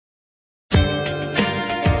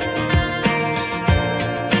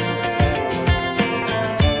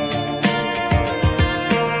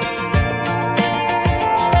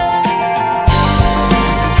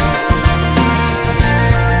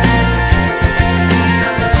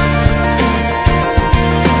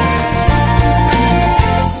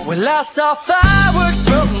I saw fireworks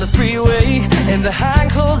from the freeway, and behind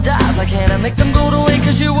closed eyes I can't make them go away.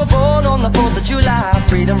 Cause you were born on the 4th of July.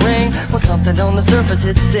 Freedom ring, well something on the surface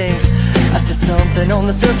it stings. That's just something on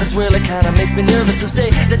the surface, well it kinda makes me nervous. Who say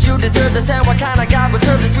that you deserve this, and what kind of God would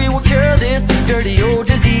serve this? We will cure this dirty old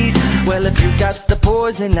disease. Well if you got the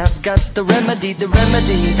poison, I've got the remedy. The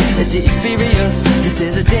remedy is the experience. This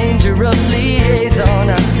is a dangerous liaison.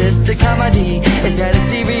 I says the comedy, is that it's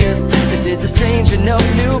serious? This is a strange enough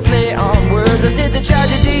new play on words. I said the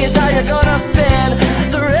tragedy is how you're gonna spend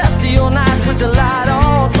the rest of your nights with the light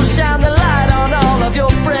on. So shine the light on all of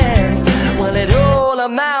your friends. Well it all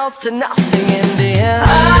amounts to nothing in the end.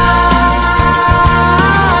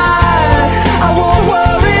 I won't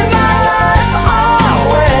worry my life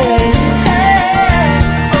away. Hey,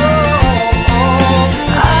 oh,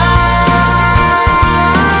 oh.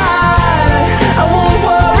 I won't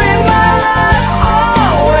worry my life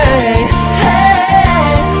away. Hey,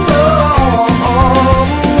 oh, oh.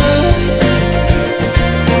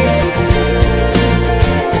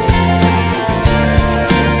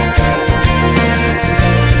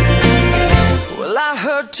 Well, I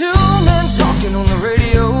heard two men talking on the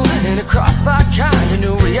radio in a crossfire kind of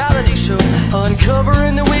new reality show,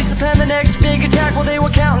 uncovering the ways to plan the next big attack. Well, they were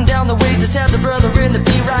counting down the ways to stab the brother in the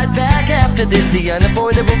be right back. After this, the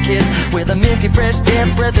unavoidable kiss with a minty fresh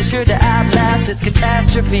damp breath is sure to outlast this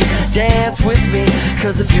catastrophe. Dance with me,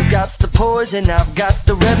 cause if you got the poison, I've got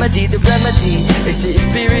the remedy. The remedy is the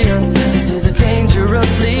experience. This is a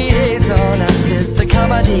dangerous liaison. I says the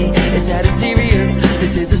comedy, is that it's serious?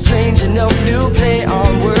 This is a strange enough new play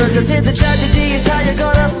on words. I said the tragedy is how you're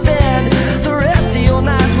gonna spend the rest of your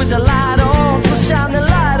nights with the light on. So shine the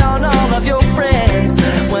light on all of your friends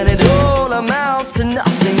when it all amounts to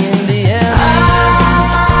nothing in the end.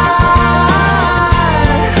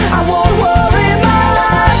 I won't worry my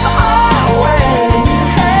life away.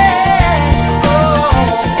 Hey, oh,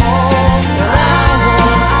 oh.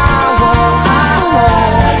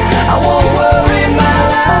 I won't worry my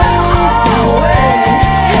life away.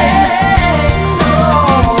 Hey,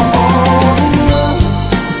 oh, oh.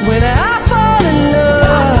 When I fall in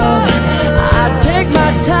love, I take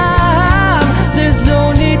my time. There's no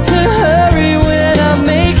need to hurry when I'm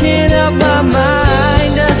making up my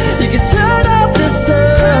mind. You can turn off the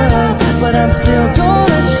sun, but I'm still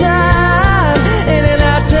gonna shine. And then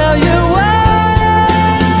I'll tell you why.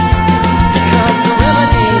 Cause the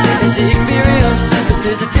remedy is the experience. This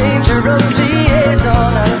is a dangerous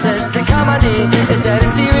liaison. I says the comedy is that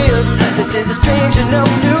it's serious. This is a strange and no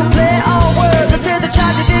new